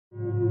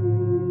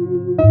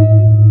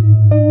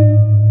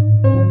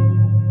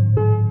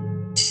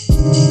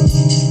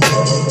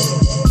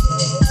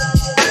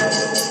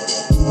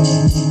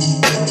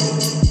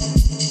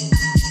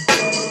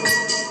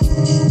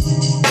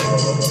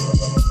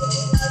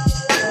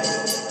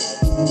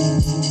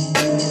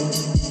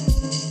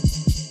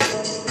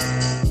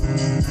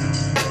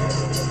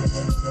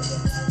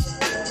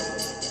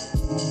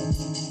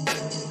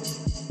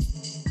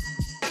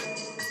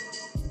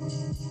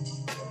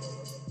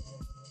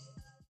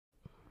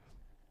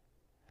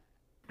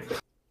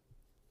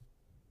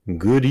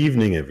Good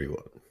evening,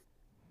 everyone.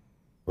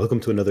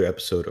 Welcome to another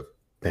episode of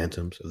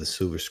Phantoms of the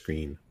Silver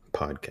Screen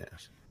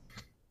podcast.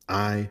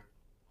 I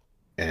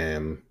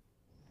am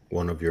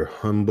one of your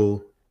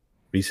humble,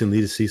 recently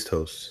deceased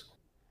hosts,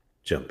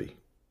 Jumpy,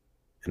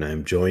 and I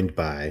am joined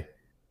by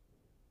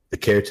the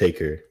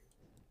caretaker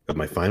of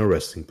my final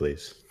resting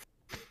place.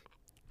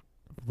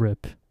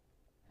 Rip.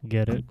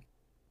 Get it?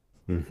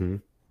 Mm-hmm.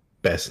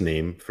 Best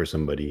name for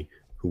somebody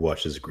who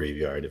watches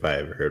Graveyard, if I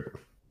ever heard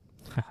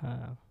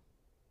one.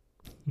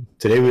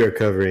 Today we are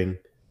covering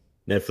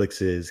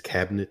Netflix's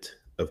Cabinet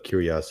of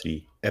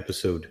Curiosity,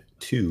 Episode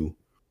 2,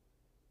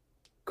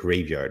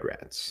 Graveyard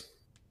Rats.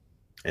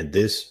 And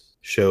this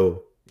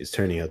show is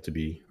turning out to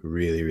be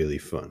really, really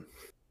fun.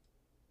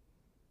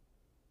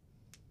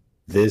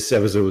 This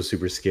episode was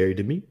super scary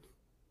to me.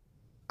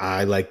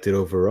 I liked it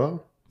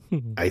overall.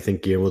 I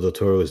think Guillermo del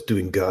Toro is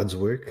doing God's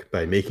work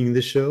by making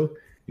this show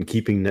and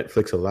keeping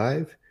Netflix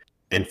alive.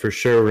 And for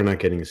sure, we're not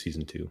getting a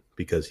season 2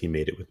 because he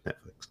made it with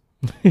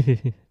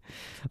Netflix.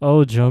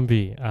 Oh,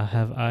 Jumpy, I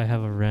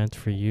have a rant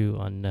for you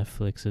on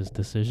Netflix's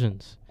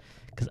decisions,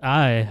 because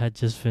I had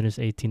just finished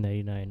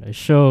 1899, a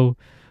show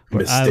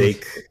where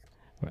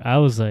I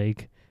was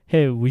like,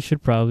 hey, we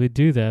should probably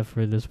do that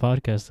for this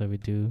podcast that we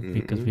do,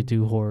 because we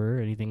do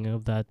horror, anything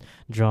of that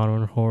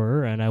genre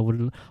horror, and I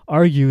would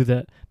argue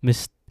that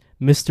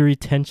mystery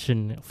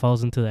tension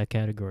falls into that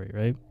category,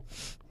 right?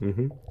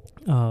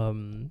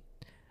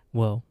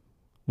 Well,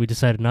 we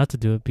decided not to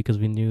do it because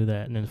we knew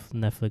that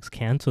Netflix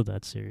canceled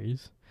that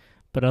series.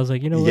 But I was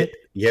like, you know what?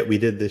 Yet we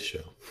did this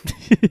show.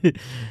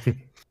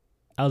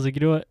 I was like, you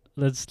know what?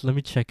 Let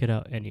me check it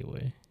out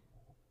anyway.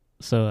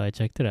 So I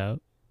checked it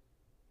out,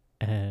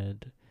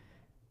 and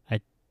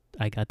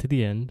I got to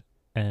the end,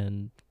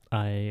 and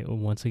I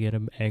once again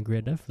am angry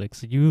at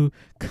Netflix. You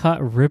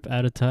caught Rip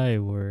at a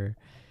time where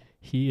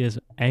he is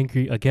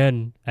angry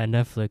again at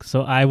Netflix.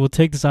 So I will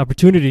take this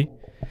opportunity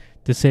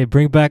to say,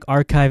 bring back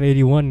Archive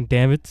 81,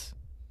 damn it.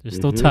 There's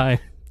still time.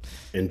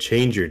 And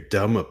change your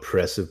dumb,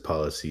 oppressive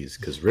policies,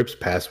 because Rip's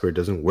password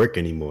doesn't work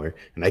anymore,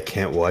 and I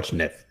can't watch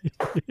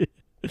Netflix.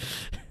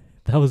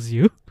 That was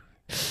you?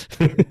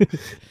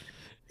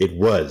 It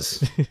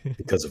was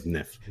because of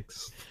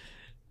Netflix.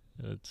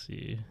 Let's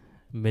see.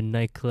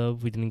 Midnight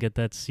Club, we didn't get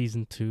that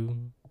season 2.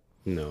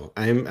 No,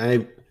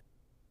 I'm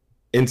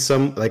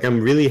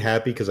really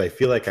happy because I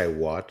feel like I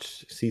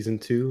watched season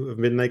 2 of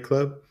Midnight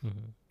Club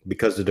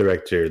because the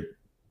director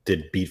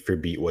did beat for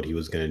beat what he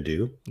was going to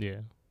do. Yeah.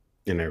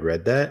 And I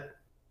read that.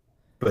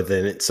 But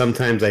then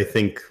sometimes I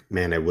think,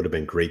 man, it would have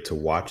been great to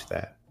watch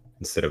that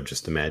instead of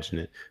just imagine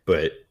it.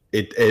 But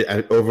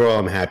overall,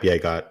 I'm happy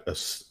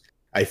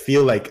I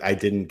feel like I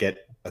didn't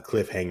get a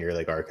cliffhanger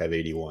like Archive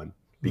 81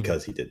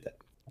 because he did that.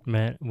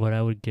 Man, what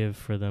I would give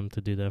for them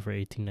to do that for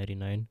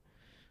 1899.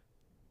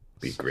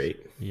 Be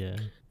great. Yeah.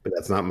 But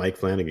that's not Mike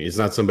Flanagan. He's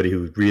not somebody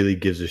who really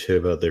gives a shit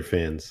about their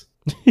fans.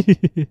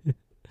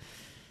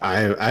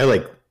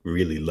 I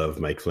really love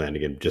Mike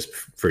Flanagan just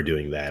for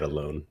doing that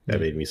alone.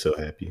 That made me so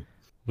happy.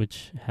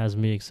 Which has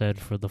me excited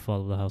for the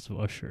fall of the House of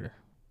Usher.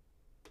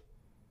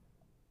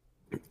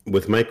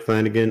 With Mike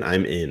Flanagan,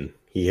 I'm in.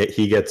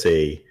 He gets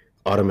a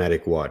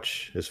automatic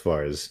watch as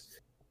far as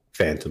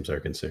Phantoms are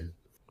concerned.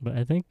 But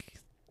I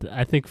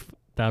think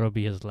that'll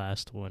be his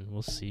last one.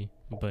 We'll see.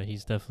 But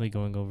he's definitely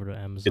going over to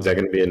Amazon. Is that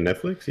going to be on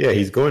Netflix? Yeah,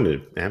 he's going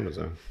to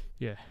Amazon.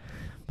 Yeah,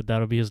 but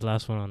that'll be his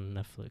last one on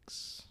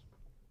Netflix.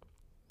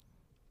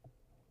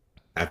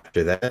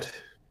 After that,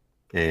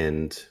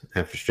 and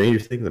after Stranger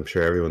Things, I'm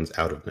sure everyone's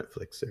out of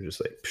Netflix. They're just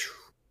like,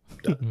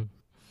 done.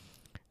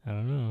 I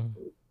don't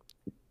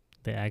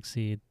know.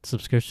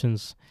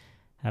 Subscriptions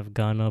have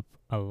gone up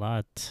a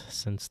lot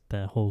since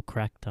the whole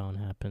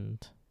crackdown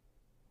happened.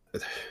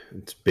 It's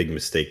a big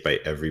mistake by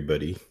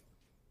everybody.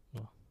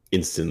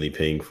 Instantly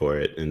paying for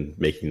it and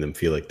making them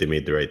feel like they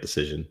made the right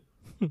decision.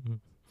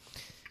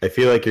 I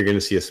feel like you're going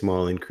to see a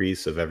small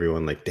increase of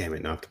everyone like, damn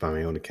it, now I have to buy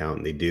my own account.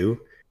 And they do.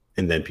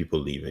 And then people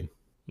leaving.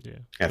 Yeah.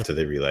 After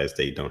they realize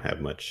they don't have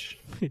much.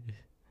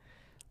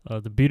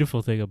 The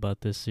beautiful thing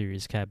about this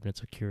series, Cabinets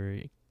of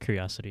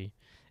Curiosity,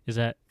 is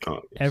that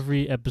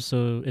every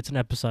episode, it's an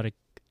episodic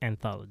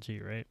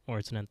anthology, right? Or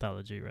it's an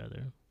anthology,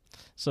 rather.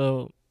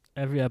 So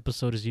every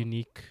episode is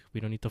unique. We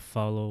don't need to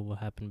follow what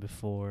happened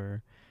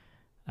before,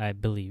 I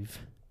believe.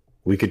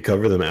 We could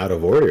cover them out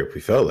of order if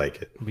we felt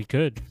like it. We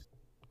could.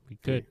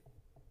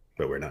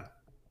 But we're not.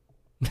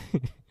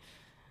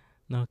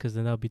 No, because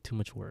then that would be too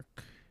much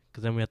work.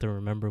 Because then we have to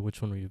remember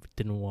which one we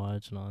didn't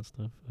watch and all that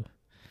stuff.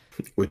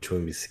 Which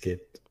one we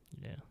skipped.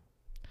 Yeah.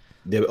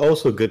 The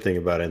also good thing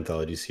about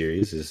anthology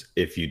series is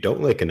if you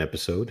don't like an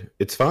episode,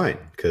 it's fine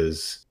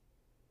because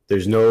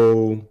there's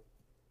no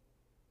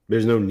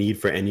need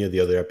for any of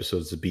the other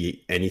episodes to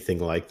be anything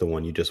like the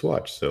one you just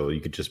watched. So you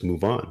could just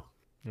move on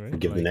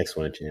and give the next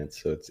one a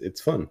chance. So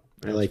it's fun.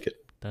 I like it.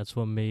 That's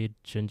what made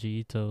Junji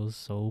Ito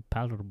so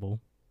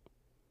palatable.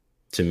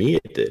 To me,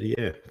 it did,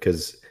 yeah.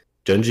 Because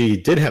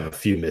Junji did have a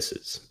few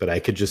misses, but I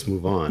could just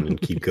move on and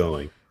keep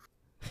going.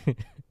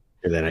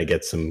 And then I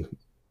get some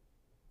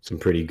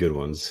pretty good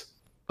ones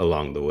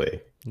along the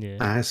way. Yeah.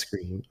 Ice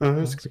cream,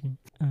 ice cream,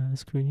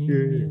 ice cream.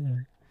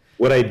 Yeah.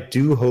 What I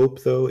do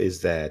hope though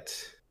is that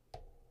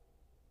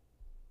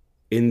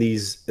in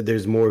these,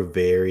 there's more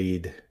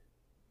varied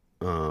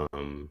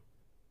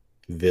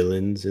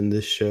villains in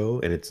this show,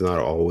 and it's not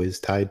always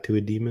tied to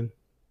a demon.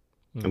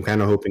 I'm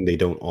kind of hoping they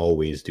don't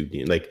always do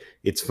demon. Like,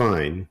 it's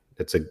fine.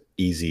 That's an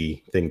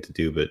easy thing to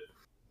do, but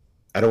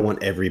I don't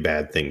want every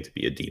bad thing to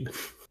be a demon.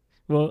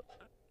 Well,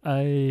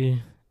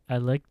 I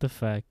like the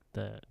fact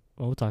that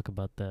we'll talk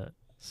about that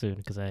soon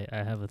because I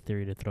have a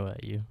theory to throw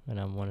at you, and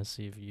I want to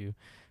see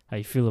how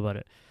you feel about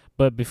it.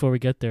 But before we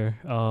get there,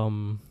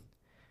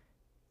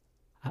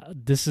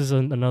 this is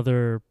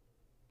another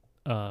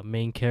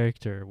main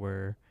character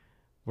where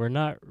we're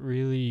not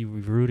really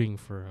rooting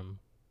for him.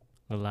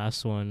 The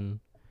last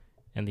one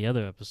and the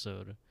other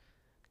episode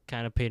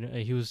kind of paid.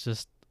 He was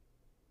just,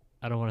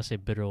 I don't want to say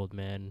bitter old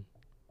man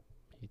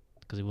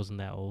because he wasn't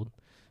that old,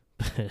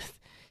 but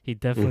he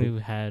definitely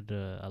had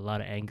a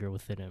lot of anger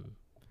within him.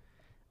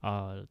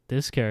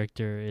 This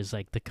character is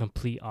like the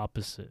complete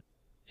opposite.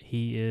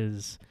 He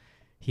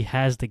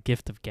has the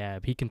gift of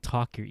gab. He can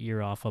talk your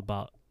ear off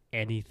about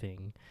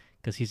anything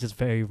because he's just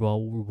very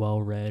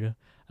well read,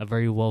 a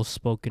very well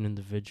spoken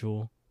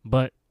individual.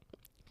 But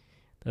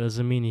that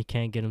doesn't mean he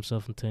can't get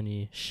himself into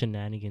any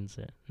shenanigans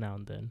now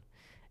and then.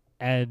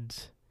 And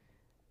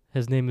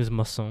his name is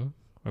Mason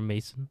or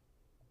Mason.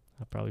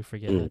 I'll probably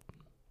forget that.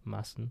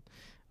 Mason.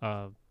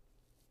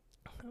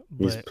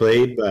 He's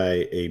played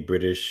by a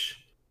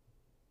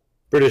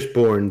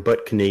British-born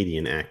but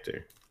Canadian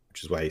actor,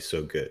 which is why he's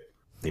so good.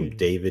 Named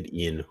David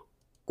Ian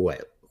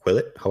Hewlett. I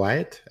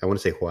want to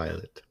say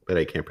Hewlett, but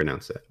I can't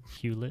pronounce that.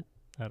 Hewlett?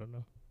 I don't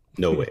know.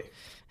 No way.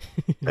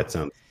 That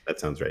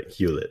sounds right.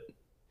 Hewlett.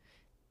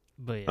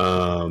 But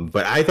yeah.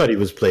 But I thought he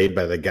was played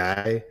by the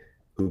guy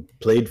who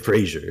played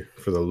Frasier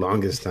for the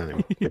longest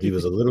time. But he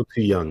was a little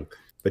too young.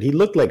 But he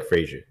looked like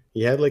Frasier.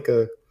 He had like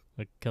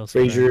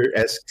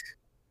Frasier-esque.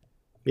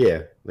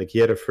 Yeah, like he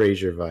had a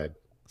Frasier vibe.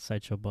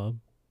 Sideshow Bob.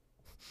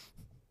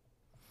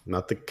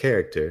 Not the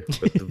character,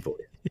 but the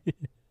voice.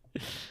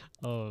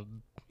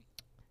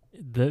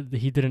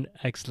 He did an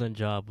excellent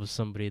job with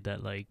somebody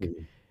that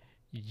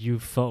you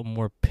felt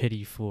more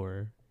pity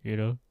for, you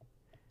know?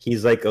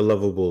 He's like a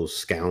lovable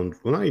scoundrel.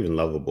 Well, not even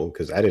lovable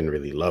because I didn't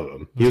really love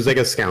him. He was like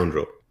a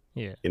scoundrel.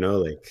 Yeah. You know,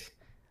 like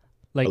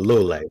a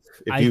lowlife.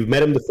 If you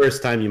met him the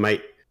first time, you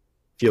might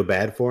feel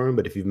bad for him,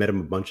 but if you've met him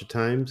a bunch of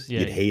times,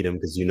 you'd hate him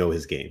because you know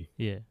his game.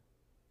 Yeah.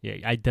 Yeah,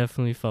 I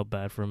definitely felt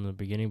bad for him in the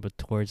beginning, but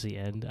towards the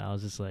end, I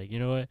was just like, you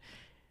know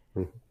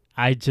what?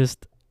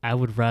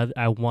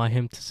 I want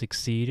him to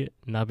succeed,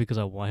 not because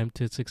I want him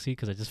to succeed,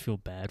 because I just feel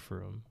bad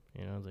for him.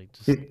 You know, like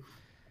just.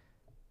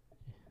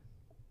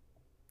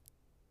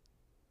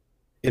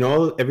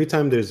 Every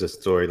time there's a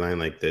storyline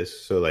like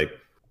this, so like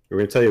we're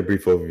gonna tell you a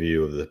brief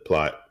overview of the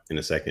plot in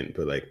a second,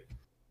 but like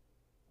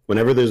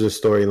whenever there's a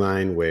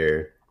storyline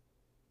where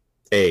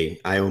I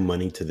owe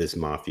money to this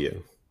mafia,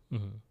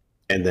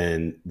 and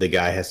then the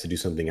guy has to do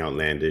something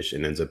outlandish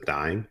and ends up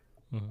dying.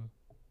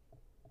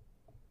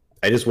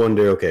 I just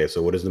wonder, okay,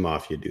 so what does the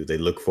mafia do? They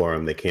look for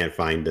him, they can't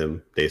find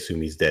him, they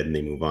assume he's dead, and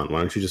they move on. Why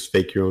don't you just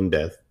fake your own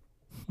death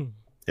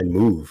and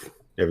move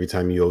every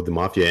time you owe the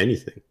mafia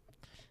anything?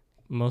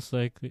 Most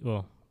likely,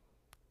 well,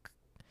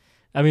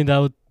 I mean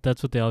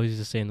that's what they always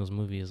used to say in those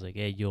movies, like,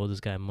 hey, you owe this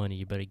guy money,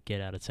 you better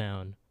get out of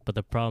town. But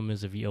the problem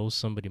is, if you owe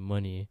somebody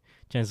money,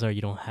 chances are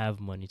you don't have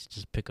money to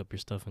just pick up your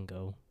stuff and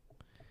go.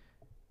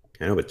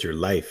 I know, but it's your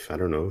life. I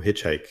don't know,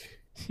 hitchhike.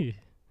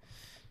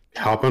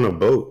 Hop on a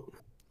boat.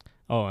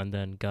 Oh, and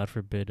then God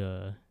forbid,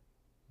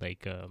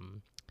 because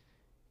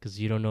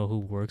you don't know who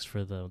works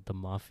for the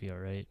mafia,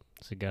 right?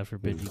 So God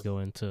forbid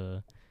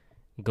you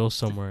go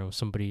somewhere and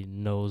somebody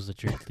knows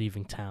that you're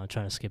leaving town,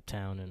 trying to skip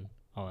town and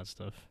all that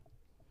stuff.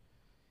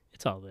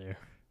 It's all there.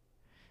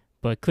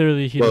 But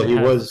clearly he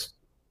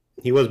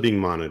was being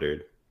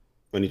monitored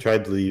when he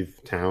tried to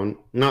leave town.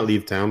 Not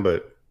leave town,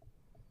 but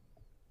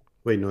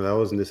wait, no, that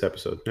wasn't this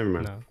episode. Never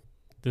mind. No.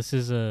 This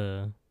is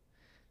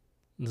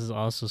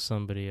also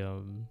somebody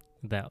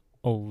that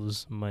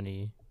owes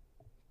money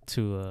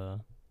to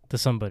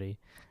somebody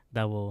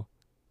that will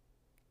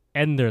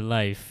end their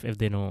life if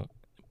they don't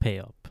pay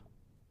up.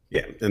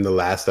 Yeah, in the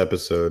last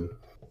episode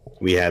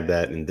we had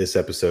that. In this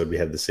episode we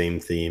had the same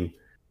theme.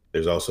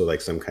 There's also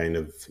like some kind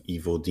of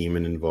evil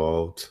demon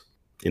involved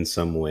in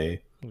some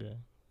way. Yeah.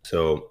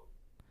 So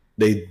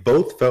they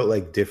both felt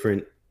like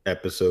different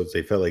episodes.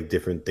 They felt like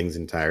different things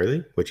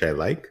entirely, which I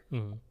like.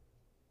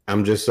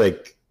 I'm just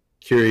like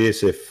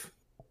curious,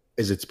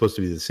 is it supposed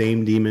to be the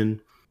same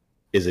demon?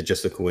 Is it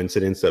just a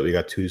coincidence that we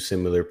got two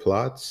similar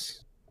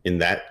plots in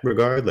that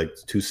regard, like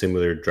two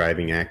similar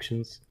driving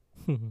actions?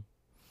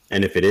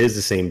 And if it is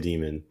the same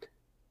demon,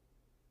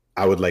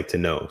 I would like to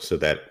know so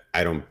that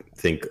I don't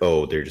think,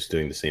 oh, they're just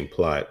doing the same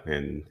plot,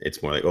 and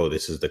it's more like, oh,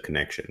 this is the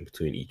connection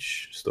between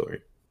each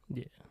story.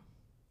 Yeah.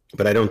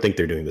 But I don't think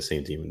they're doing the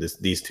same demon.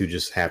 These two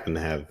just happen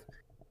to have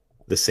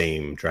the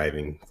same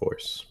driving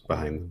force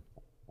behind them,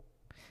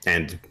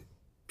 and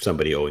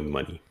somebody owing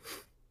money.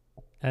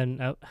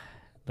 And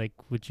like,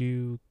 would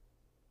you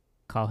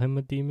call him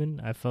a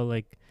demon? I felt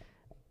like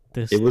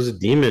this. It was a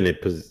demon.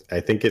 I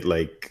think it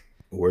like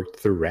worked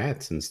through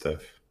rats and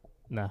stuff.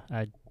 Nah,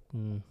 I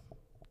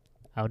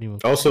would even.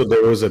 Also,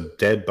 there was a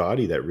dead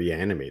body that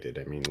reanimated.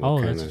 I mean,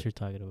 that's what you're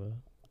talking about.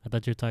 I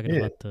thought you were talking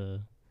about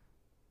the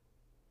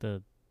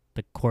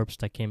corpse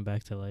that came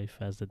back to life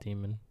as the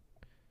demon.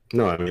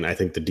 No, I mean, I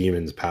think the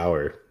demon's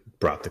power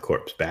brought the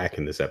corpse back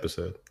in this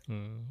episode.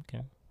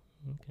 Okay.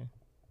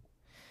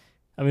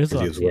 I mean,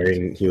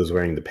 he was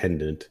wearing the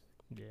pendant.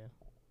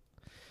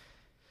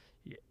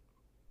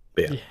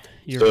 Yeah.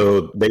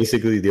 So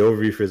basically, the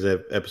overview for this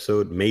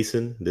episode: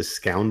 Mason, this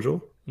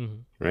scoundrel,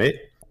 right?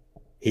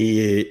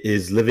 He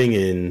is living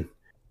in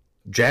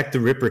Jack the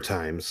Ripper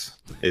times,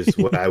 is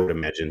what I would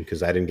imagine,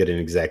 because I didn't get an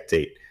exact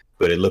date,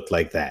 but it looked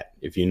like that.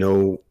 If you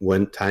know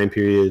when time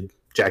period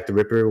Jack the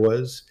Ripper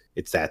was,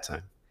 it's that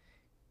time.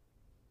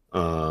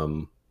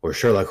 Or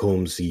Sherlock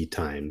Holmes-y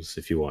times,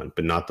 if you want,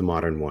 but not the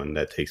modern one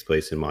that takes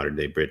place in modern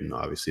day Britain.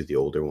 Obviously, the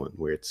older one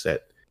where it's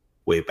set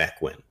way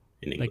back when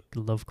in England,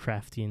 like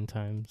Lovecraftian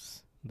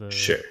times.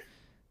 Sure.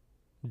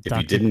 If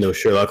you didn't know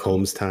Sherlock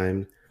Holmes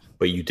time,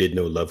 but you did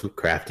know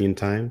Lovecraftian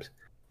times,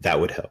 that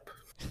would help.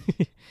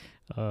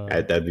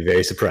 That'd be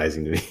very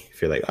surprising to me.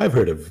 If you're like, I've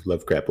heard of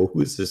Lovecraft, but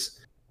who is this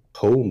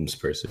Holmes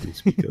person you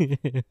speak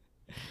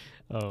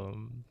of?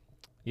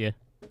 Yeah,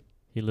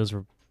 he lives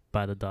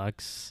by the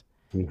docks.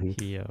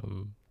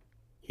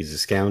 He's a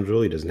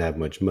scoundrel. He doesn't have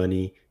much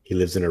money. He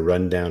lives in a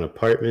rundown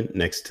apartment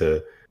next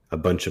to a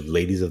bunch of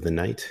ladies of the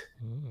night.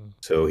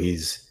 So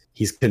he's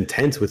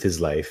content with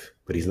his life,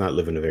 but he's not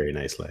living a very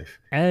nice life.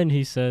 And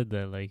he said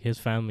that like his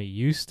family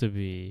used to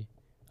be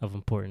of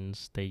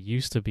importance. They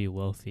used to be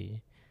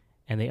wealthy,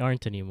 and they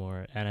aren't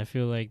anymore. And I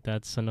feel like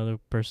that's another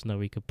person that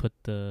we could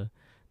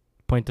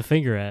point the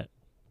finger at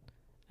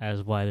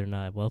as why they're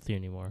not wealthy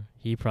anymore.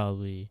 He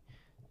probably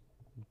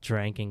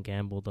drank and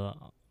gambled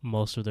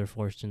most of their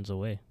fortunes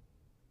away.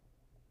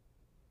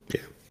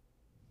 Yeah.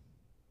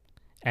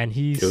 And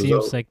he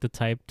seems like the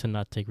type to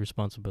not take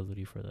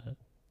responsibility for that.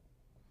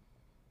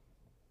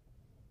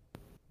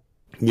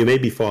 You may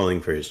be falling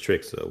for his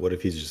tricks, though. What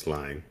if he's just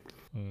lying?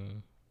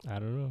 I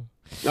don't know.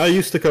 I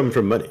used to come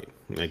from money.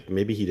 Like,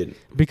 maybe he didn't.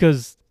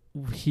 Because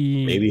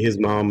maybe his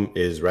mom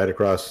is right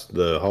across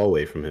the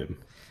hallway from him.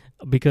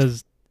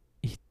 Because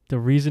the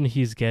reason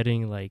he's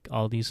getting, like,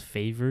 all these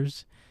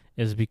favors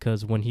is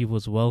because when he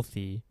was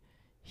wealthy,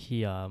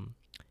 he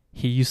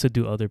used to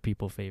do other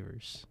people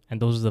favors. And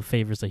those are the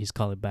favors that he's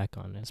calling back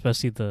on.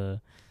 Especially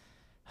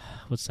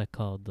what's that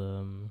called?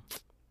 The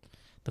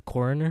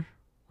coroner?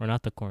 Or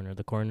not the coroner,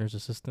 the coroner's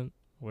assistant,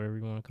 whatever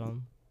you want to call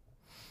him.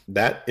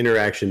 That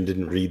interaction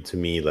didn't read to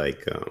me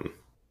like,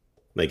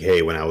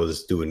 hey, when I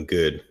was doing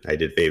good, I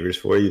did favors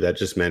for you. That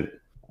just meant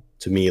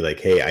to me like,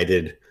 hey, I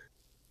did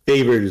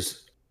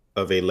favors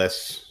of a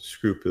less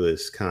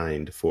scrupulous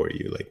kind for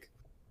you. Like,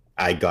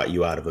 I got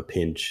you out of a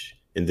pinch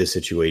in this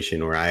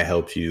situation, or I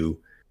helped you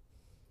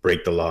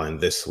break the law in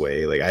this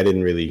way. Like, I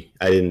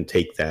didn't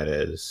take that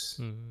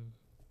as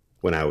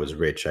when I was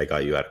rich, I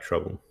got you out of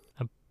trouble.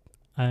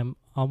 I'm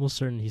almost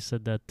certain he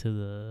said that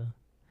to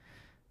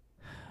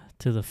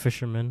the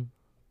fisherman,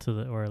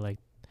 the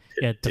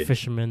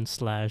fisherman /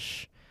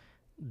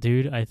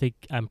 dude.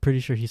 I'm pretty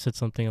sure he said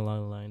something along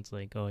the lines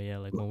like, "Oh yeah,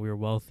 like when we were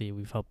wealthy,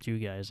 we've helped you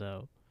guys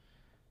out,"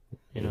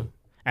 you know.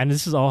 And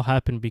this has all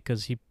happened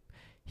because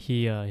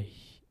he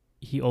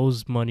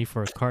owes money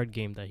for a card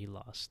game that he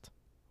lost.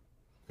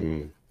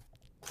 Not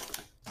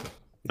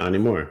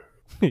anymore.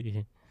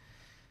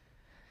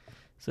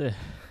 So,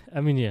 I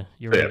mean, yeah,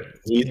 you're right.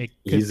 It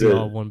could be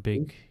all one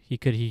big. He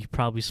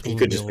probably swooned. He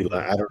could just be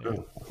like, I don't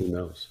know. Who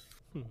knows?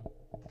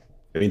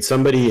 I mean,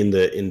 somebody in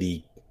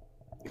the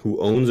who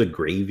owns a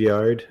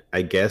graveyard,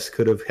 I guess,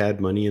 could have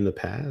had money in the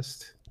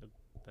past.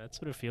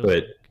 That's what it feels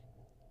like.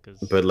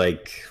 But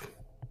like,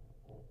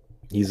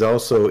 he's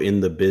also in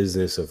the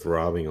business of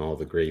robbing all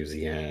the graves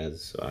he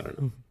has. So I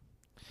don't know.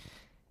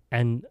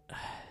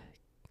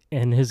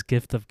 And his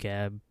gift of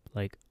gab,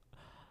 like,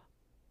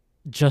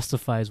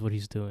 justifies what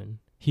he's doing.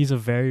 He's a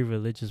very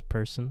religious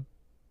person.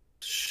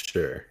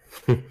 Sure.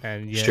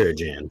 And yet, sure,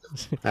 Jan.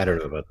 I don't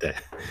know about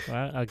that.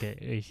 Well,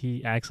 okay,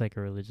 he acts like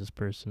a religious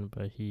person,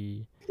 but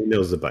he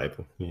knows the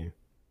Bible. Yeah,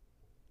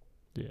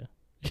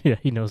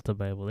 he knows the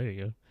Bible. There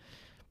you go.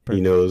 Perfect.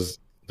 He knows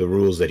the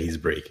rules that he's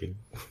breaking.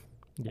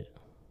 Yeah.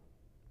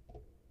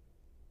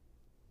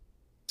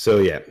 So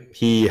yeah,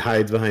 he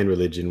hides behind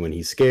religion when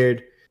he's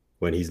scared.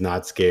 When he's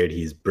not scared,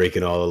 he's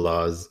breaking all the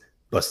laws,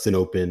 busting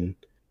open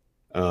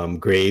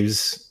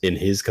graves in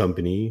his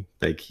company.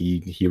 Like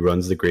he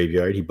runs the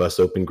graveyard. He busts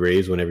open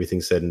graves when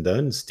everything's said and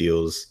done,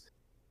 steals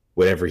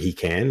whatever he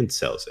can and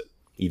sells it,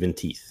 even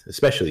teeth,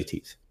 especially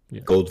teeth.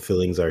 Yeah. Gold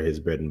fillings are his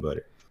bread and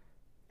butter.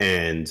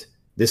 And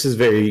this is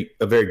a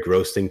very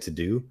gross thing to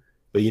do.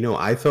 But,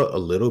 I felt a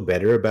little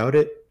better about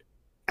it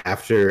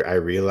after I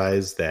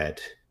realized that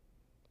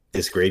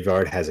this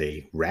graveyard has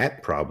a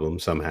rat problem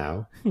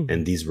somehow.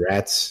 And these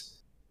rats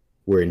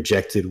were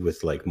injected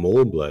with like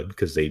mole blood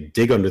because they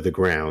dig under the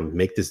ground,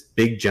 make this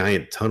big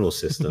giant tunnel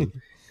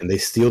system, and they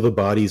steal the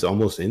bodies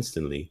almost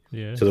instantly.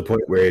 Yeah. To the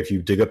point where if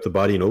you dig up the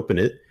body and open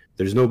it,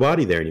 there's no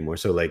body there anymore.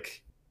 So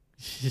like,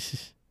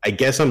 I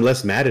guess I'm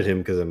less mad at him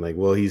because I'm like,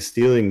 well, he's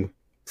stealing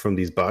from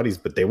these bodies,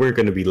 but they weren't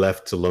going to be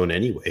left alone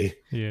anyway.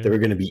 Yeah. They were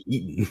going to be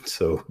eaten.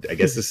 So I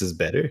guess this is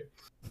better.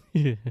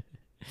 Yeah.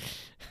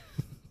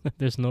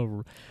 There's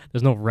no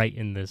right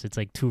in this. It's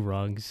like two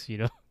wrongs, you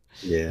know?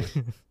 Yeah.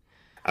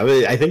 I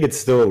mean, I think it's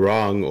still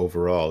wrong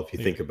overall if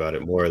you think about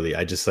it morally.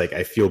 I just like,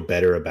 I feel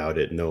better about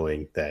it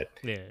knowing that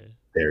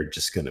they're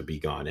just going to be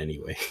gone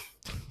anyway.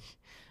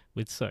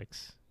 Which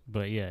sucks.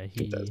 But yeah,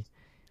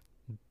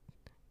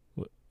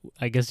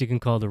 I guess you can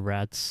call the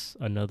rats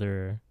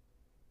another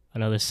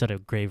set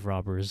of grave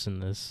robbers in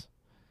this.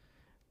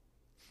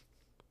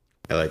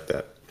 I like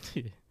that.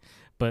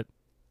 But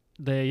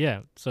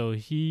so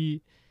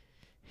he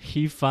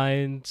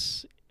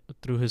finds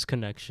through his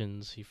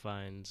connections,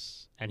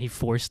 and he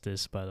forced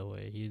this, by the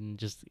way. He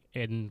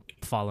didn't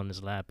fall on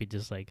his lap. He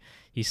just like,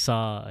 he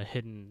saw a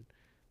hidden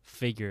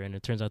figure, and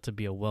it turns out to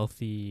be a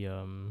wealthy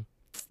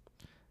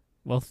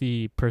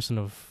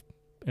person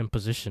in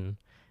position,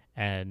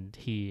 and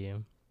he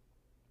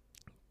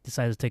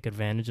decided to take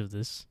advantage of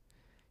this.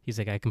 He's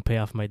like, I can pay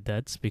off my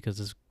debts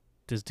because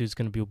this dude's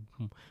gonna be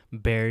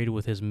buried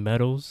with his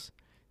medals,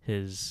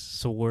 his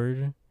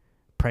sword,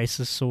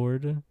 priceless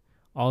sword,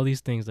 all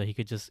these things that he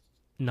could just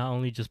not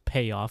only just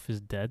pay off his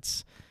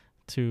debts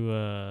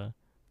to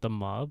the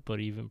mob,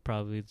 but even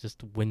probably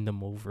just win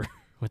them over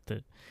with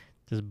it,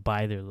 just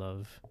buy their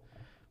love.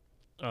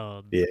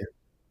 Yeah.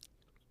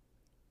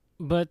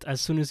 But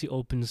as soon as he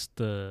opens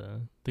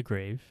the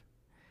grave,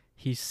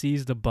 he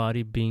sees the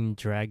body being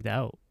dragged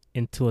out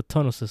into a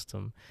tunnel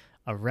system,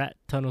 a rat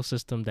tunnel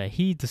system that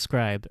he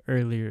described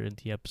earlier in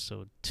the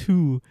episode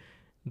to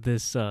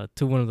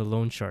one of the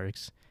loan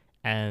sharks,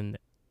 and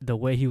the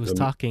way he was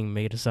talking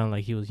made it sound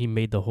like he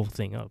made the whole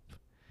thing up.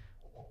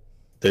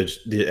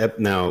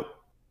 Now,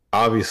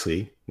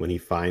 obviously, when he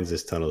finds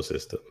this tunnel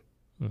system,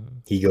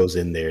 he goes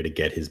in there to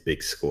get his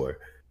big score.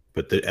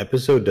 But the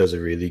episode does a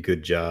really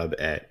good job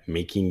at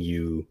making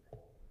you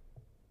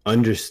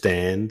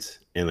understand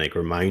and like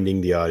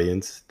reminding the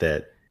audience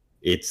that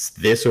it's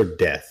this or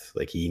death.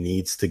 Like, he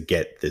needs to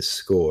get this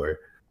score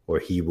or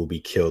he will be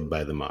killed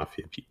by the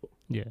mafia people.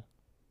 Yeah.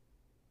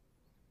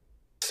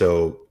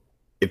 So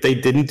if they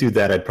didn't do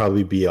that, I'd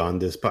probably be on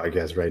this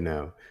podcast right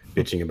now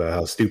bitching about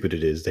how stupid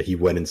it is that he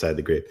went inside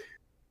the grave.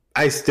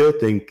 I still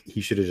think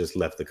he should have just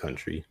left the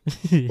country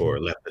or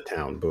left the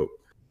town, but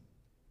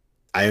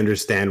I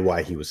understand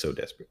why he was so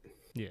desperate.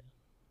 Yeah.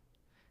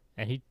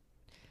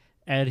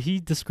 And he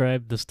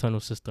described this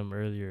tunnel system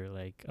earlier,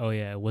 like, oh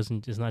yeah,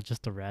 it's not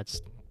just the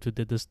rats who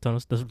did this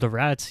tunnel. The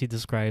rats he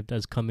described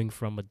as coming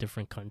from a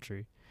different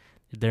country.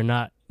 They're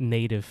not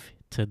native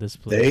to this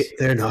place.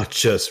 They're not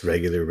just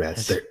regular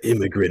rats. They're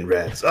immigrant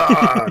rats.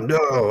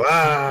 No,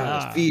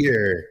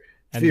 fear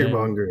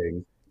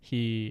mongering.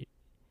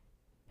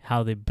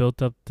 How they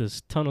built up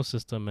this tunnel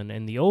system, and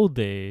in the old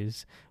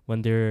days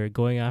when they're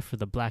going after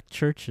the black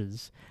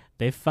churches,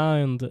 they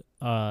found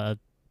a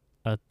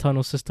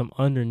tunnel system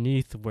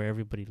underneath where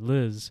everybody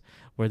lives,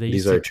 where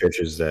these are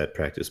churches that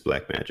practice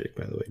black magic,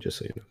 by the way, just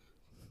so you know.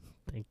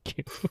 Thank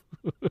you.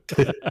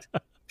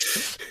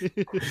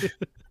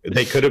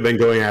 They could have been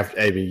going after,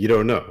 I mean, you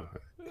don't know.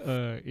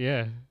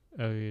 Yeah.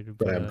 I mean,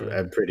 but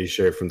I'm pretty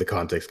sure from the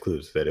context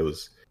clues that it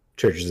was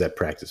churches that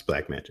practice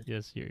black magic.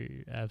 Yes, you're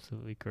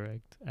absolutely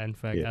correct. In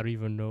fact, I don't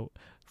even know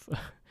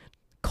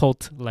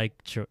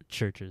cult-like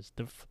churches.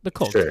 The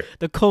cult. Sure.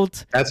 The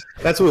cult.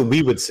 That's what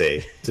we would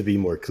say, to be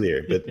more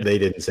clear. But they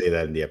didn't say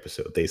that in the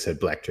episode. They said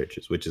black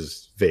churches, which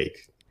is vague.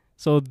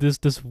 So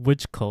this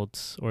witch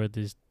cults or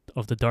this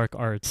of the dark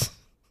arts,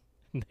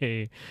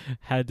 they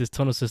had this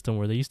tunnel system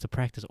where they used to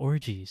practice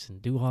orgies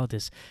and do all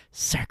this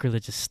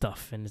sacrilegious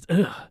stuff, and it's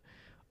oh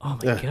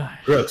my god,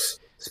 gross.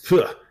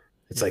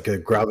 It's like a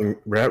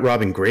rat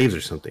robbing graves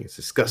or something. It's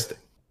disgusting.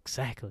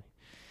 Exactly.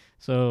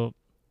 So,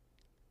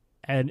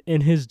 and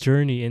in his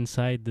journey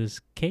inside this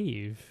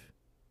cave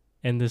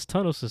and this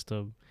tunnel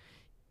system,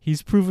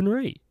 he's proven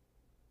right.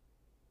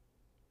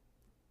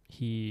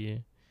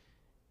 He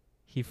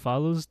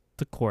follows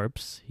the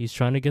corpse. He's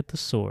trying to get the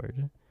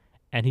sword,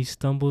 and he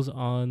stumbles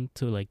on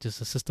to like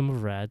just a system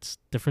of rats,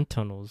 different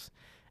tunnels,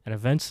 and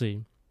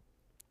eventually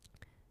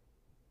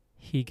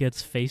he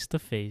gets face to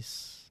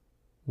face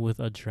with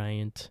a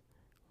giant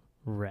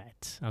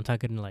rat. I'm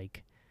talking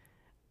like,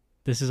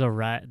 this is a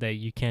rat that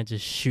you can't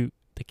just shoot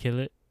to kill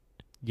it.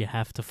 You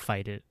have to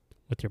fight it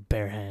with your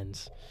bare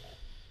hands.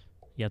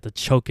 You have to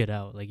choke it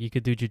out. Like, you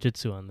could do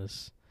jujitsu on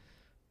this.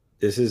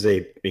 This is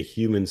a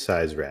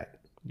human-sized rat.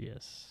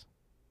 Yes.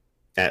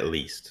 At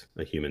least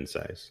a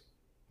human-sized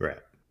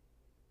rat.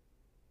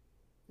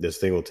 This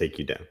thing will take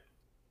you down.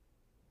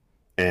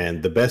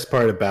 And the best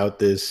part about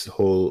this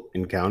whole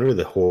encounter,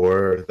 the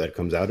horror that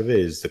comes out of it,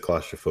 is the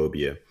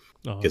claustrophobia.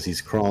 Because he's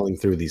crawling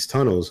through these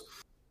tunnels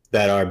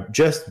that are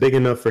just big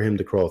enough for him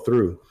to crawl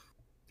through.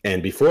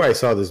 And before I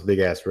saw this big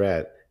ass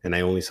rat and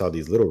I only saw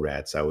these little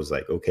rats, I was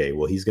like, okay,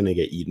 well, he's going to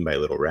get eaten by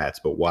little rats.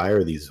 But why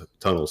are these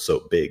tunnels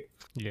so big?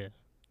 Yeah.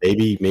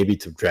 maybe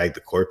to drag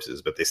the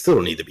corpses, but they still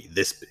don't need to be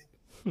this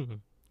big.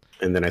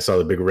 And then I saw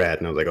the big rat,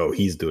 and I was like, oh,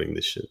 he's doing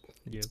this shit.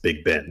 Yep. It's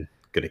Big Ben,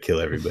 gonna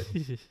kill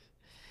everybody.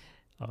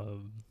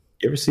 You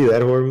ever see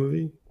that horror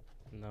movie?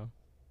 No.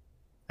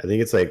 I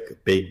think it's like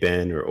Big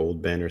Ben or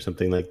Old Ben or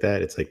something like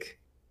that. It's like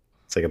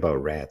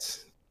about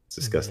rats. It's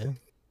disgusting.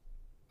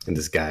 Yeah. And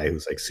this guy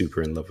who's like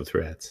super in love with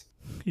rats.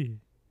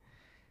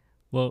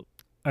 Well,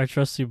 our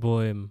trusty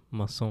boy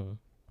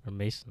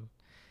Mason,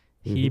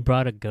 he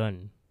brought a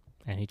gun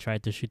and he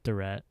tried to shoot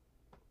the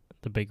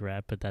big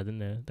rat, but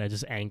that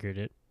just angered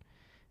it.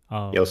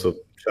 He also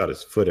shot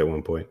his foot at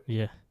one point.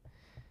 Yeah.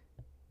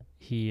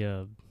 He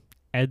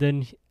and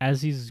then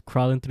as he's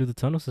crawling through the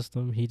tunnel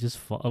system, he just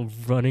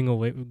running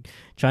away,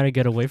 trying to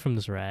get away from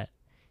this rat.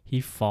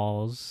 He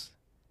falls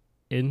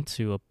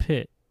into a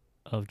pit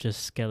of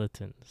just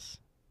skeletons.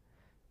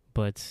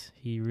 But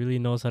he really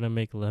knows how to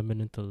make lemon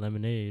into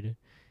lemonade,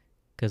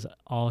 because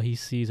all he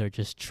sees are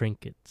just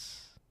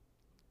trinkets,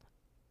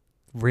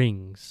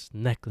 rings,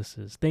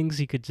 necklaces, things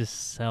he could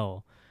just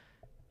sell.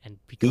 And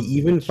he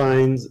even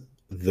finds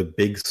the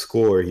big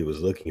score he was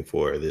looking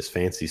for, this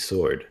fancy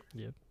sword.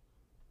 Yep.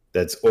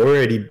 That's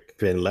already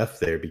been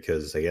left there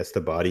because I guess the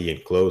body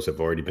and clothes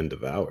have already been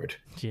devoured.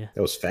 Yeah.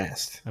 That was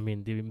fast. I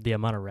mean, the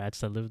amount of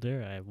rats that live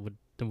there,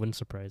 it wouldn't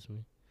surprise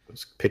me. It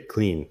was picked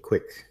clean,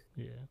 quick.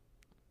 Yeah.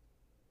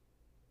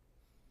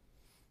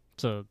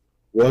 So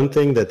one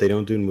thing that they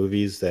don't do in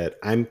movies that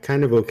I'm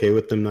kind of okay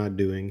with them not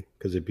doing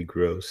because it'd be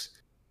gross,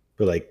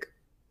 but like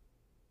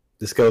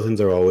the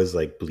skeletons are always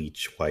like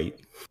bleach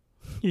white.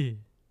 It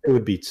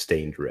would be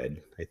stained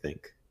red, I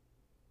think.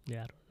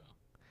 Yeah, I don't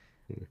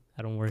know.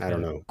 I don't work. I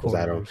don't know because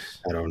I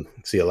don't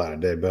see a lot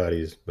of dead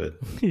bodies, but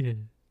yeah.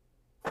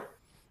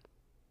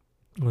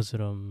 Was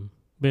it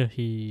Yeah,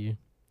 he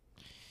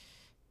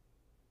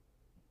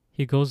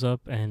goes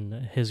up and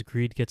his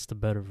greed gets the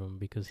better of him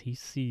because he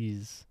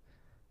sees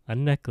a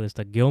necklace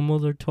that Guillermo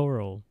del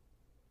Toro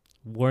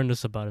warned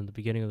us about in the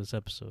beginning of this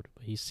episode,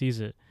 but he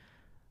sees it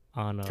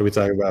on. Can we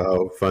talk about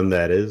how fun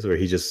that is? Where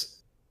he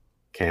just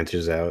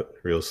canters out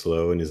real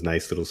slow in his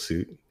nice little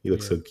suit. He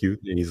looks so cute,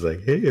 and he's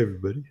like, "Hey,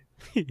 everybody,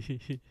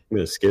 I'm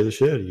gonna scare the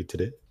shit out of you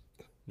today."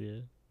 Yeah,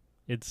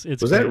 it's. Was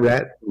great. That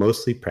rat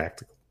mostly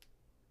practical?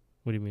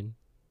 What do you mean?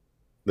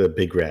 The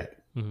big rat.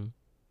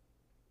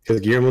 Because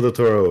Guillermo del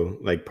Toro,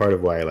 like part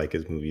of why I like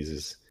his movies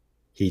is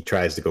he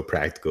tries to go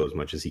practical as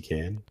much as he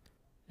can.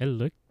 It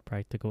looked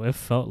practical. It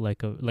felt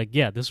like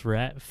this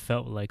rat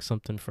felt like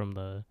something from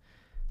the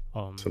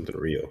something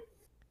real.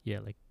 Yeah,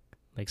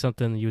 like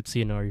something you would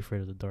see in Are You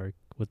Afraid of the Dark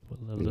with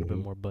a little bit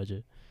more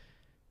budget.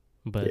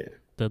 But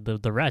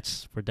the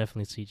rats were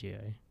definitely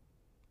CGI.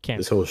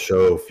 This whole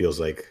show feels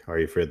like Are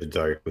You Afraid of the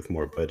Dark with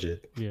more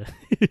budget. Yeah.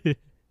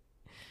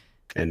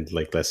 And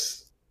like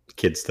less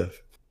kid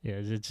stuff. Yeah,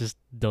 it's just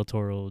Del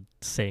Toro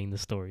saying the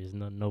stories,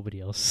 nobody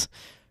else.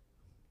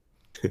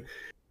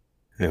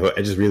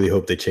 I just really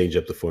hope they change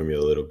up the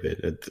formula a little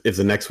bit. If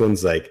the next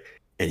one's like,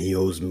 and he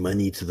owes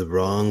money to the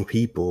wrong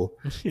people,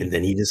 and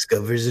then he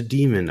discovers a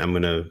demon, I'm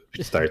going to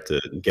start to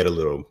get a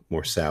little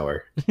more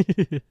sour.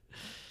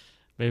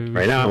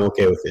 Right now, I'm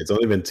okay with it. It's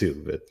only been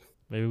 2, but...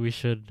 Maybe we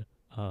should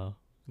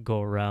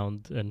go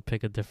around and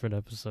pick a different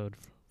episode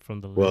from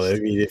the list. Well, I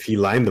mean, if he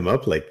lined them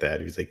up like that,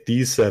 he's like,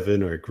 these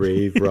 7 are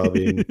grave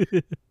robbing,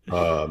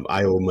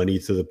 I owe money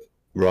to the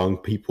wrong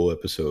people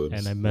episodes.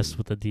 And I messed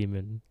with a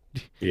demon.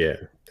 Yeah,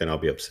 then I'll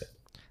be upset.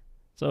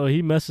 So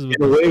he messes with...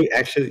 In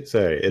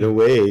a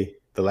way,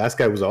 the last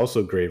guy was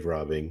also grave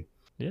robbing.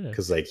 Yeah.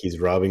 Because, like, he's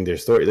robbing their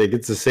story. Like,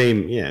 it's the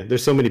same... Yeah,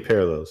 there's so many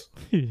parallels.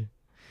 Yeah,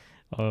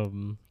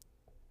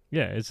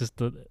 it's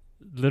just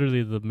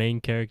literally the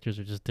main characters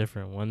are just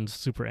different. One's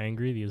super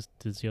angry.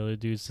 The other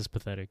dude's just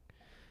pathetic.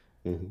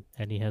 Mm-hmm.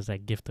 And he has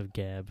that gift of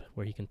gab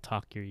where he can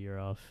talk your ear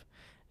off.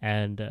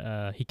 And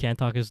he can't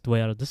talk his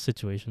way out of this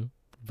situation.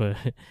 But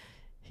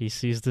he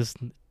sees this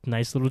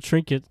nice little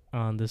trinket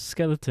on this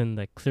skeleton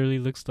that clearly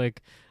looks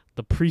like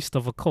the priest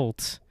of a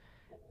cult.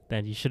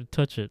 Then he shouldn't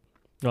touch it.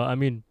 Well, I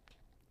mean,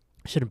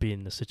 shouldn't be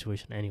in this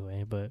situation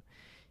anyway, but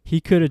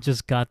he could have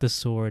just got the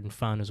sword and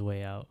found his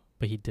way out,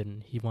 but he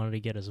didn't. He wanted to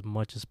get as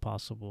much as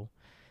possible.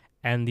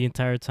 And the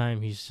entire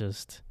time he's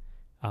just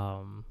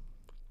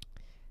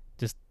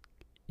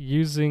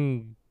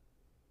using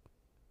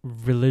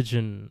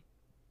religion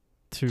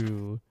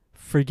to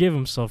forgive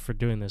himself for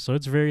doing this. So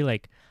it's very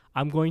like,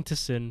 I'm going to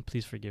sin,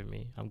 please forgive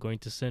me. I'm going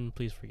to sin,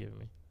 please forgive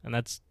me. And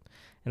that's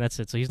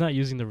it. So he's not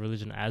using the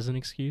religion as an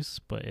excuse,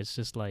 but it's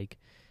just like...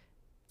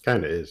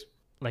 Kind of is.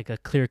 Like a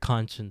clear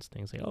conscience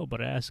thing. It's like, oh,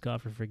 but I asked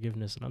God for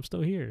forgiveness and I'm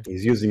still here.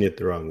 He's using it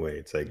the wrong way.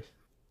 It's like,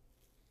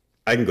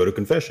 I can go to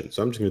confession,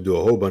 so I'm just going to do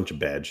a whole bunch of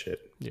bad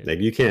shit. Yeah. Like,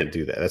 you can't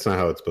do that. That's not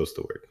how it's supposed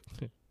to work.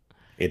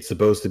 It's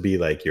supposed to be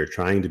like, you're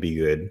trying to be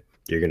good.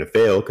 You're going to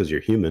fail because you're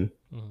human.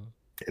 Mm-hmm.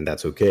 And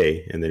that's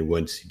okay. And then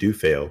once you do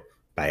fail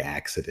by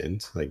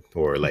accident,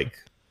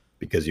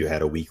 because you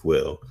had a weak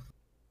will,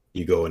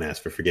 you go and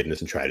ask for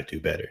forgiveness and try to do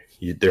better.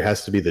 There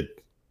has to be the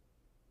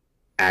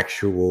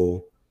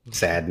actual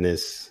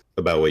sadness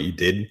about what you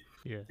did,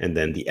 Yeah. And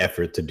then the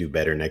effort to do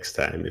better next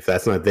time. If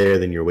that's not there,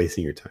 then you're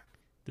wasting your time.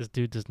 This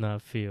dude does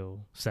not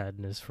feel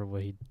sadness for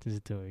what he is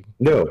doing.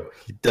 No,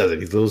 he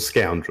doesn't. He's a little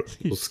scoundrel,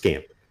 little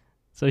scamp.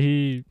 So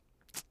he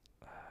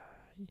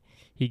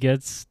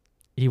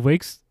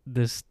wakes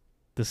this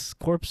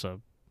corpse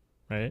up,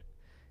 right?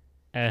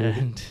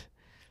 And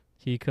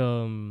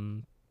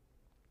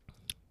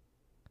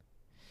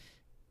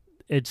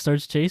it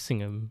starts chasing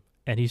him,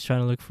 and he's trying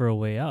to look for a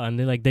way out, and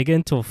they get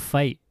into a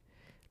fight.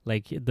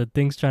 Like the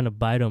thing's trying to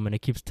bite him, and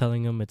it keeps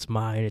telling him it's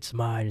mine, it's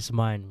mine, it's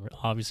mine.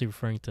 Obviously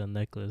referring to a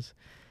necklace.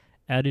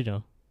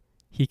 And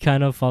he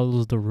kind of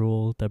follows the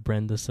rule that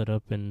Brenda set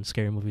up in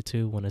Scary Movie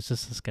 2 when it's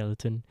just a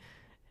skeleton.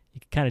 You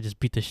can kind of just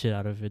beat the shit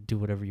out of it, do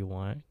whatever you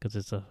want because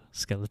it's a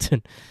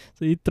skeleton.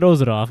 So he throws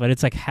it off, and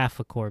it's like half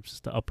a corpse, it's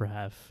the upper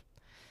half.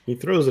 He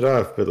throws it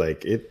off, but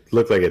like it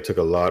looked like it took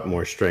a lot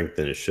more strength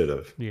than it should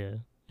have. Yeah.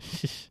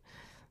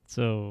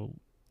 So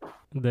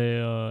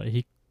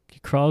he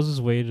crawls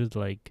his way to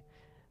like.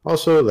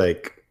 Also,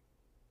 like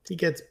he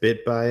gets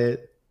bit by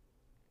it,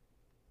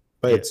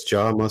 by its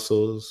jaw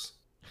muscles.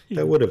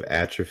 That would have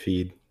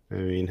atrophied. I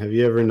mean, have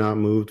you ever not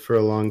moved for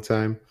a long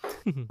time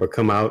or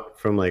come out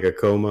from like a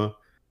coma?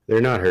 They're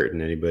not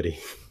hurting anybody.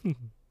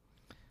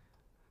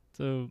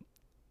 So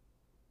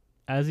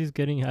as he's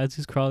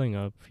crawling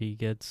up, he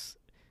gets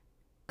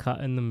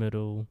caught in the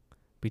middle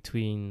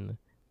between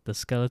the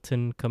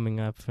skeleton coming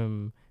at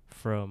him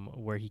from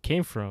where he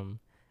came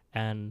from,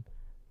 and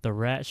the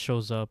rat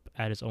shows up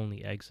at his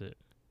only exit.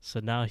 So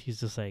now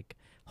he's just like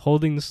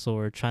holding the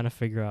sword, trying to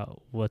figure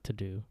out what to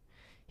do.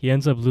 He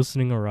ends up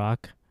loosening a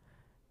rock,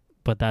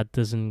 but that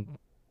doesn't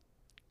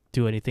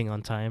do anything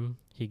on time.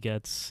 He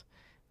gets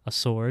a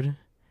sword,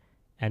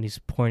 and he's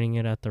pointing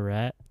it at the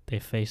rat. They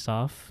face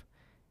off.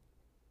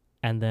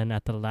 And then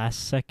at the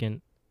last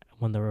second,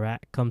 when the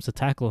rat comes to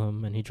tackle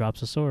him and he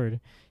drops a sword,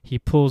 he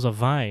pulls a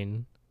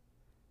vine,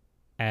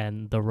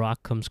 and the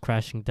rock comes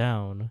crashing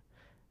down.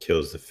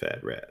 Kills the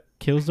fat rat.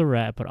 Kills the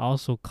rat, but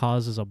also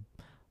causes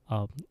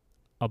a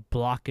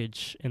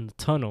blockage in the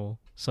tunnel.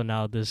 So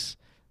now this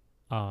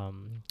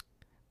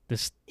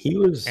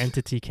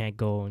entity can't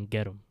go and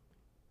get him.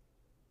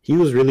 He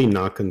was really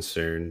not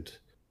concerned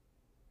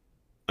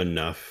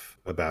enough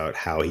about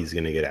how he's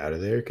going to get out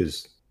of there,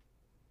 because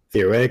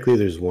theoretically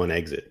there's one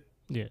exit.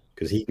 Yeah.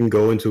 Because he can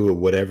go into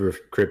whatever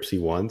crypts he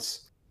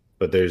wants,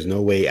 but there's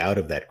no way out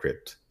of that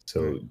crypt.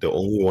 So the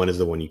only one is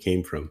the one you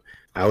came from.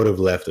 I would have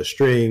left a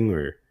string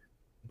or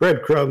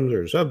breadcrumbs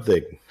or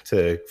something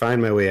to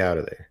find my way out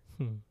of there.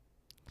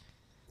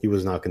 He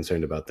was not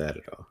concerned about that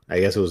at all. I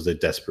guess it was the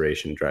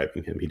desperation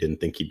driving him. He didn't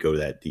think he'd go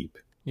that deep.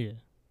 Yeah.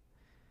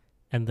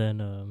 And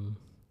then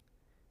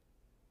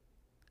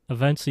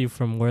eventually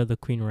from where the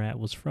queen rat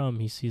was from,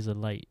 he sees a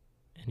light,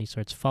 and he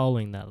starts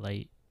following that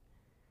light,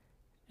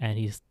 and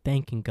he's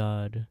thanking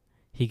God.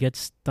 He gets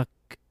stuck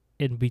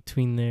in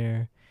between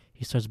there.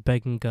 He starts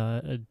begging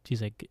God.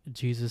 He's like,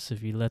 Jesus,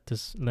 if you let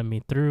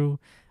me through,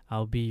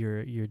 I'll be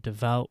your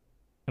devout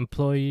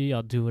employee.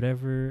 I'll do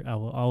whatever. I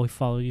will always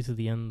follow you to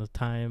the end of the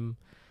time,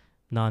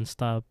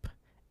 nonstop.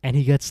 And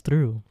he gets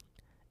through,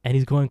 and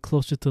he's going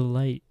closer to the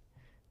light.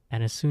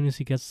 And as soon as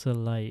he gets to the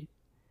light,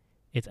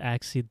 it's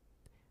actually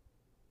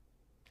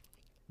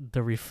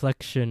the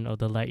reflection of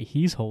the light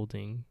he's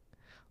holding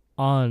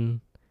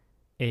on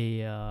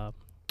a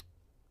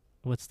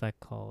what's that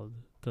called?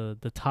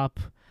 The top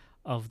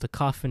of the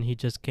coffin he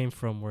just came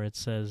from, where it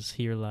says,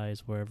 "Here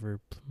lies wherever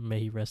may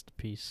he rest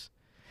in peace."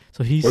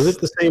 So was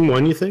it the same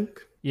one, you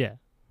think? Yeah.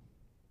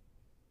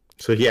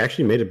 So he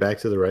actually made it back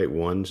to the right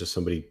one. Just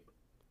somebody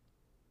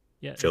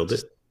filled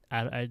it.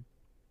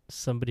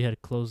 Somebody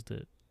had closed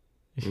it.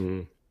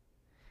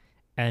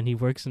 And he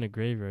works in a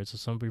graveyard, so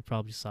somebody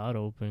probably saw it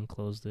open,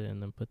 closed it,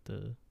 and then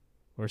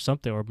or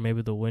something, or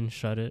maybe the wind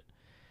shut it.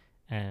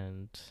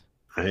 And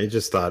I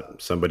just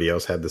thought somebody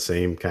else had the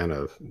same kind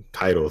of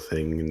title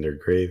thing in their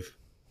grave.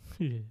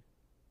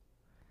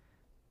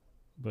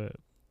 But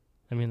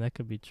I mean, that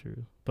could be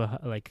true.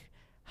 But like,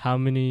 how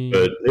many?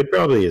 But it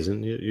probably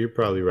isn't. You're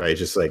probably right. It's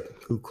just like,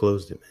 who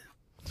closed it, man?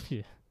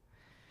 Yeah.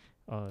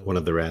 One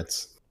of the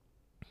rats.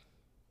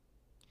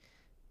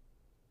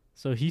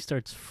 So he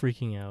starts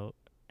freaking out,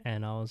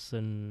 and all of a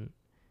sudden,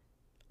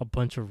 a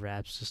bunch of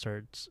rats just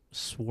start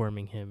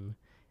swarming him,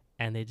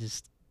 and they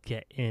just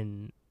get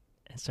in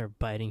and start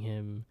biting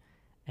him,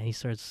 and he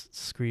starts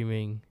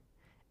screaming,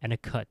 and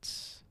it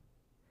cuts.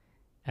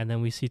 And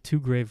then we see two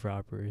grave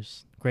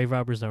robbers that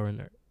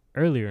were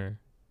earlier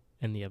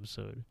in the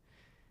episode.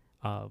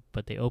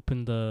 But they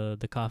open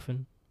the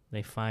coffin,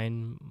 they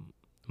find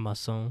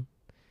Masson.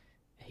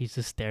 He's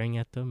just staring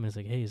at them. He's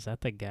like, "Hey, is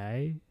that the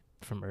guy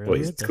from earlier?" Well,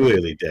 he's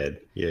clearly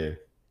dead. Yeah.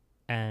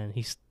 And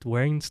he's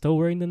still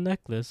wearing the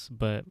necklace,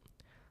 but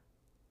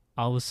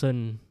all of a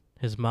sudden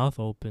his mouth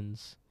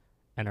opens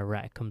and a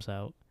rat comes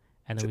out,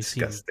 and then we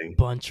see a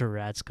bunch of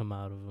rats come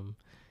out of him.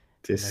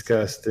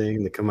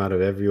 Disgusting. They come out of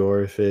every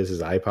orifice.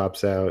 His eye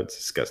pops out. It's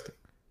disgusting.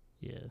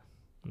 Yeah,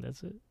 and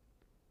that's it.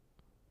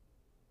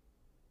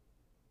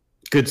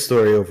 Good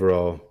story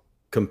overall.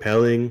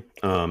 compelling,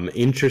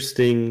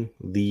 interesting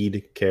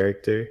lead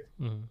character.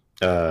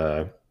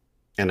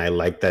 And I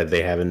like that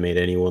they haven't made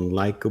anyone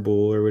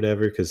likable or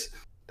whatever, because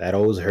that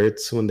always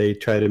hurts when they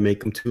try to make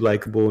them too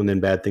likable and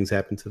then bad things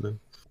happen to them.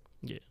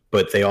 Yeah.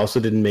 But they also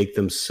didn't make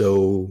them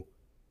so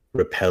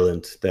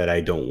repellent that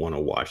I don't want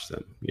to watch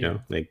them. You know,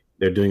 like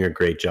they're doing a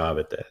great job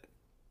at that.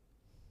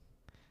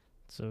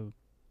 So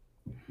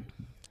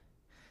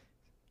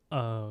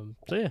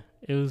yeah,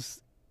 it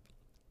was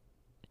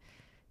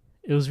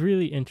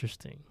really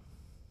interesting.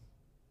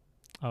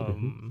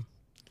 I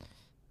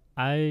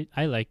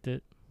liked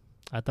it.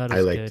 I thought it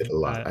was liked good. It a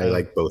lot. I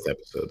liked both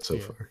episodes so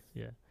far.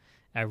 Yeah,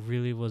 I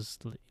really was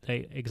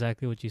like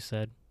exactly what you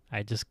said.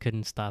 I just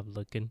couldn't stop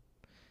looking,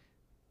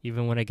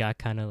 even when it got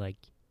kind of like,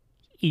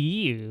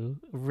 ew,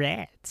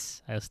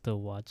 rats. I still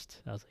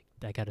watched. I was like,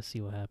 I gotta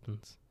see what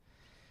happens.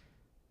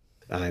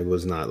 I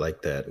was not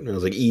like that. I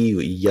was like, ew,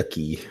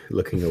 yucky,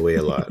 looking away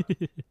a lot.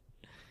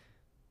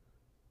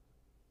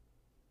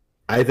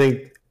 I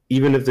think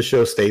even if the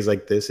show stays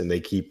like this and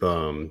they keep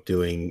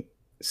doing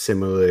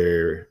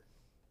similar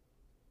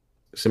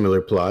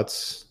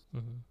plots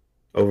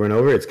over and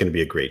over, it's going to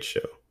be a great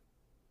show.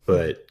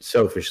 But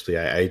selfishly,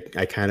 I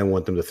kind of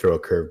want them to throw a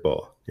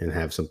curveball and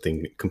have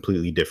something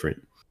completely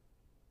different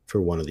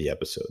for one of the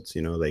episodes.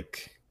 You know,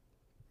 like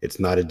it's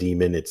not a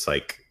demon; it's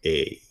like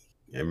a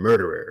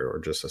murderer or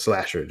just a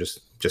slasher, just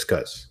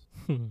cuz,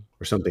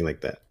 or something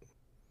like that.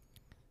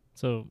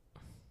 So,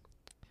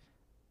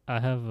 I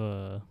have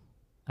a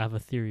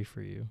theory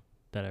for you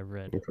that I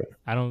read. Okay.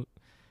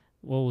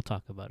 Well, we'll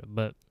talk about it,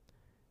 but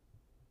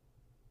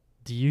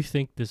do you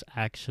think this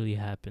actually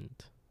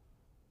happened?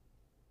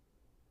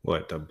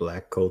 What, the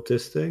black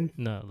cultist thing?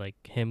 No, like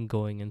him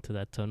going into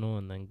that tunnel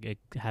and then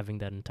having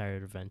that entire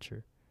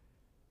adventure.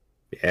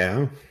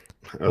 Yeah.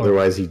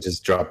 Otherwise, he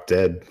just dropped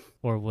dead.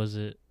 Or was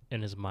it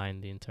in his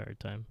mind the entire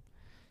time?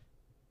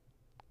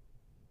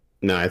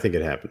 No, I think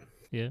it happened.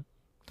 Yeah.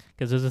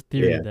 Because there's a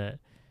theory that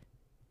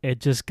it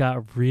just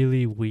got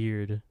really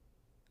weird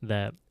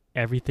that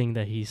everything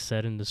that he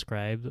said and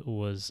described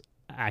was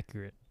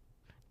accurate.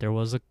 There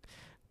was a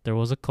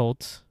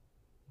cult,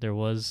 there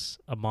was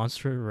a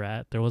monster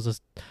rat, there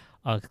was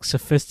a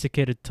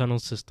sophisticated tunnel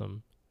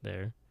system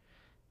there,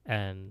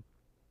 and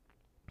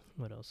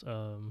what else?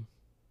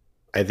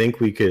 I think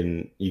you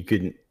can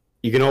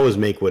always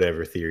make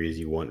whatever theories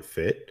you want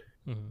fit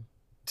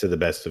to the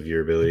best of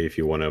your ability if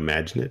you want to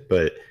imagine it.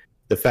 But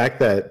the fact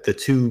that the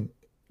two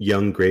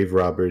young grave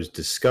robbers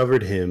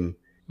discovered him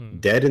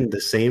dead in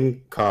the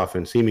same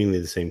coffin, seemingly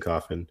the same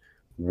coffin,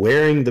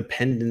 wearing the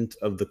pendant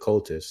of the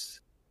cultist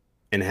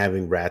and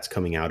having rats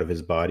coming out of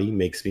his body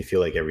makes me feel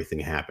like everything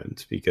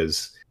happened,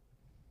 because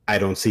I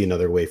don't see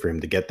another way for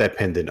him to get that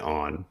pendant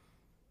on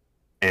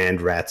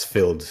and rats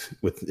filled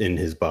within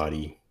his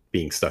body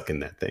being stuck in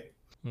that thing.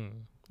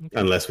 Okay.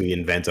 Unless we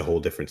invent a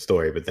whole different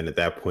story, but then at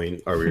that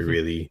point, are we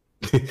really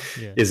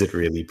is it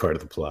really part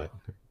of the plot?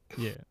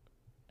 Yeah.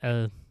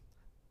 And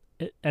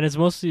it's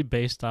mostly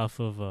based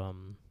off of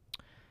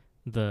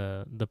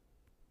the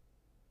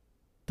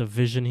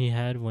vision he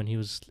had when he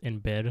was in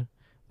bed,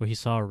 where he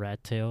saw a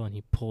rat tail and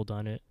he pulled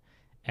on it,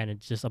 and it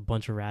just a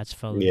bunch of rats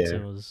fell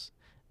into his.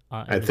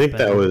 I think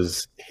that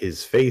was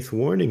his faith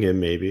warning him.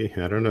 Maybe,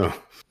 I don't know,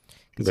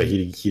 but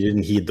he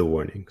didn't heed the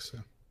warning. So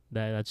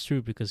that's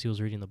true, because he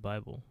was reading the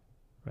Bible,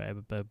 right?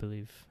 I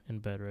believe in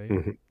bed, right?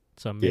 Mm-hmm.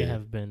 So it may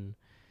have been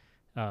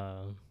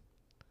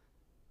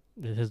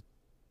his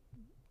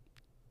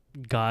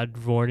God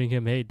warning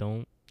him, "Hey,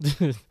 don't."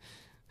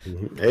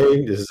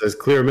 Hey, this is as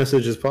clear a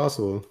message as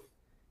possible.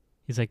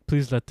 He's like,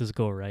 please let this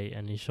go right,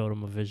 and he showed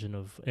him a vision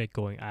of it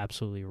going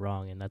absolutely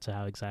wrong, and that's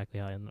exactly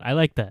how. I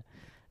like that.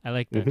 I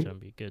like that,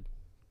 Jumbie. Good,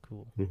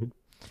 cool.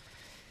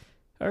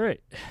 All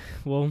right,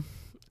 well,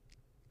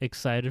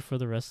 excited for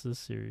the rest of the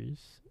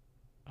series.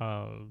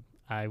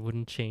 I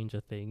wouldn't change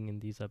a thing in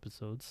these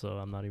episodes, so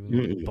I'm not even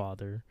going to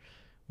bother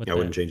with that. I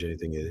wouldn't change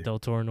anything either. Del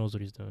Toro knows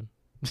what he's doing.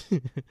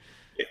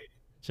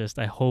 Just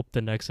I hope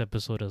the next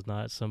episode is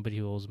not somebody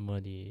who owes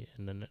money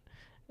and then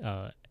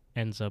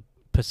ends up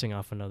pissing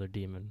off another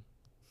demon.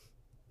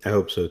 I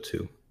hope so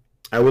too.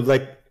 I would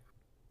like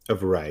a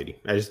variety.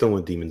 I just don't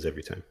want demons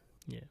every time.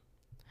 Yeah.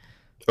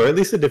 Or at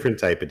least a different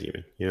type of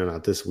demon. You know,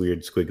 not this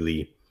weird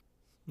squiggly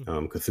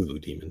Cthulhu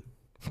demon.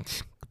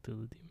 Cthulhu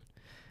demon.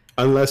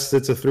 Unless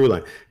it's a through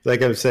line.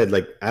 Like I've said,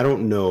 like I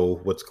don't know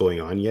what's going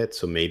on yet,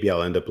 so maybe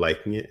I'll end up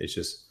liking it. It's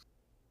just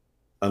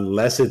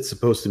unless it's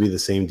supposed to be the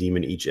same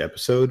demon each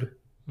episode,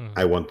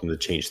 I want them to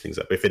change things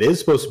up. If it is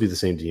supposed to be the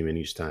same demon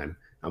each time,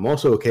 I'm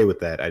also okay with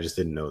that. I just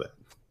didn't know that.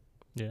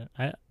 Yeah,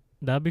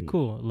 that'd be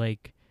cool.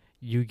 Like,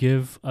 you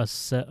give a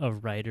set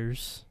of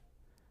writers,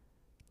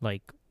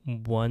 like,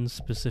 one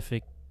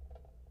specific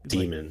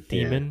demon,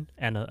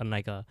 and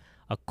like a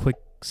quick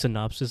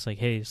synopsis, like,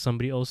 hey,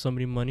 somebody owes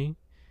somebody money,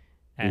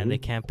 and they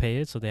can't pay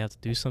it, so they have to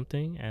do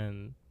something,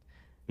 and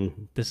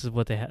this is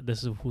what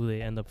this is who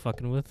they end up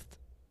fucking with.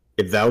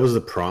 If that was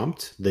the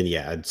prompt, then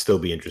yeah, I'd still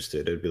be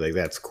interested. I'd be like,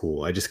 that's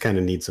cool. I just kind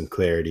of need some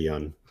clarity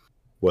on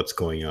what's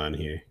going on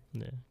here.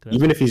 Yeah,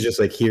 even if he's just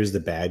like, here's the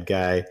bad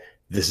guy,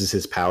 this is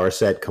his power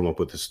set. Come up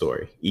with a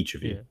story, each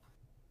of you. Yeah.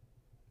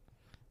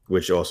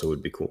 Which also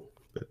would be cool.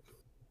 But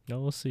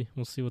no, we'll see.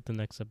 We'll see what the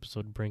next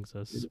episode brings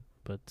us.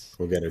 But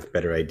we'll get a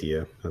better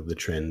idea of the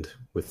trend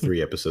with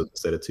 3 episodes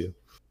instead of 2.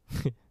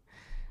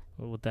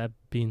 Well, with that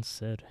being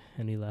said,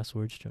 any last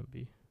words,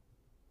 Jumpy?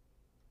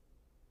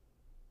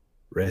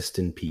 Rest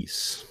in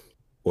peace,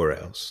 or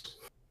else.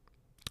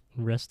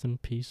 Rest in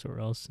peace, or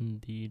else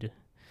indeed.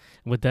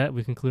 With that,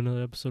 we conclude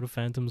another episode of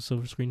Phantom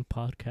Silver Screen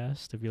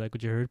Podcast. If you like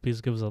what you heard,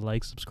 please give us a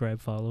like,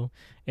 subscribe, follow.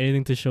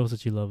 Anything to show us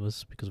that you love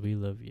us, because we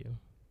love you.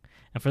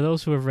 And for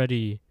those who have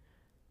already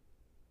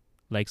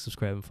like,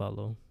 subscribe, and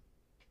follow,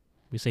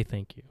 we say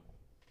thank you.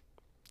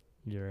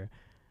 You're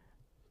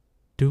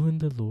doing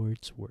the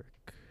Lord's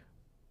work.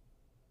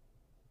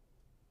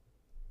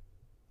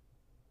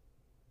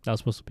 That was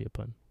supposed to be a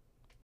pun.